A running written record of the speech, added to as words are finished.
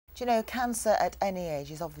Do you know, cancer at any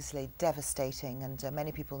age is obviously devastating, and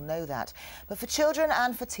many people know that. But for children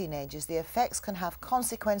and for teenagers, the effects can have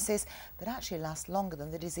consequences that actually last longer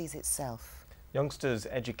than the disease itself. Youngsters'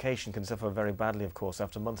 education can suffer very badly, of course,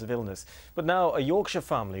 after months of illness. But now a Yorkshire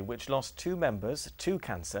family which lost 2 members to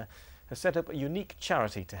cancer has set up a unique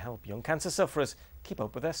charity to help young cancer sufferers keep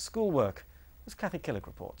up with their schoolwork, as Kathy Killick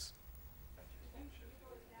reports.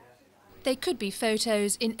 They could be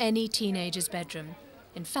photos in any teenager's bedroom.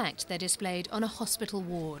 In fact, they're displayed on a hospital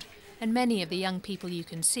ward, and many of the young people you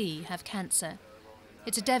can see have cancer.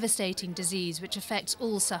 It's a devastating disease which affects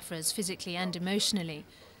all sufferers physically and emotionally,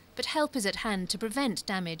 but help is at hand to prevent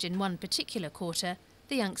damage in one particular quarter,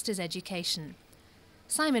 the youngsters' education.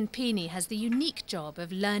 Simon Peeney has the unique job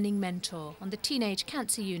of learning mentor on the teenage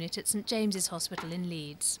cancer unit at St James's Hospital in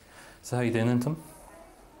Leeds. So how are you doing, Tom?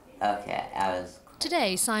 Okay,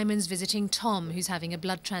 Today, Simon's visiting Tom, who's having a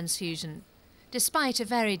blood transfusion. Despite a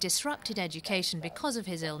very disrupted education because of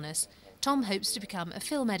his illness, Tom hopes to become a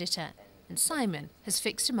film editor, and Simon has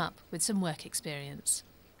fixed him up with some work experience.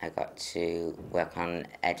 I got to work on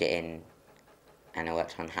editing, and I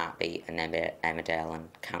worked on Heartbeat and Emmerdale and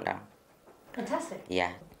Countdown. Fantastic.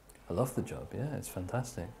 Yeah. I love the job, yeah, it's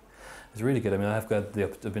fantastic. It's really good. I mean, I've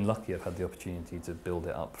been lucky, I've had the opportunity to build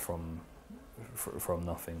it up from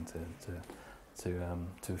nothing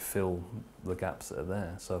to fill the gaps that are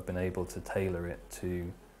there. So I've been able to tailor it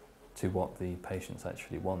to what the patients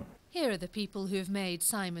actually want. Here are the people who have made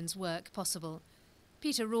Simon's work possible.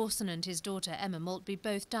 Peter Rawson and his daughter Emma Maltby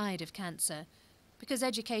both died of cancer. Because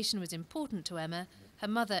education was important to Emma, her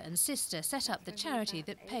mother and sister set up the charity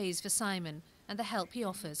that pays for Simon and the help he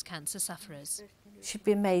offers cancer sufferers. She'd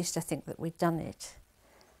be amazed, I think, that we'd done it.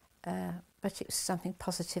 But it was something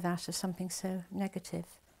positive out of something so negative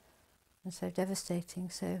and so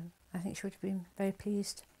devastating, so I think she would have been very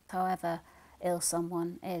pleased. However ill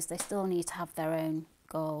someone is, they still need to have their own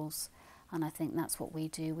goals, and I think that's what we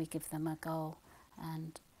do. We give them a goal,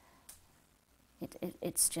 and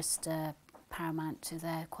it's just paramount to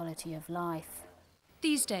their quality of life.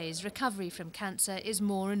 These days, recovery from cancer is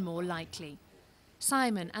more and more likely.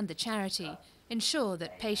 Simon and the charity ensure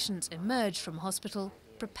that patients emerge from hospital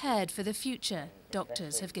prepared for the future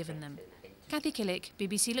doctors have given them. Kathy Killick,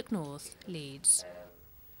 BBC Look North, Leeds.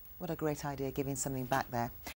 What a great idea, giving something back there.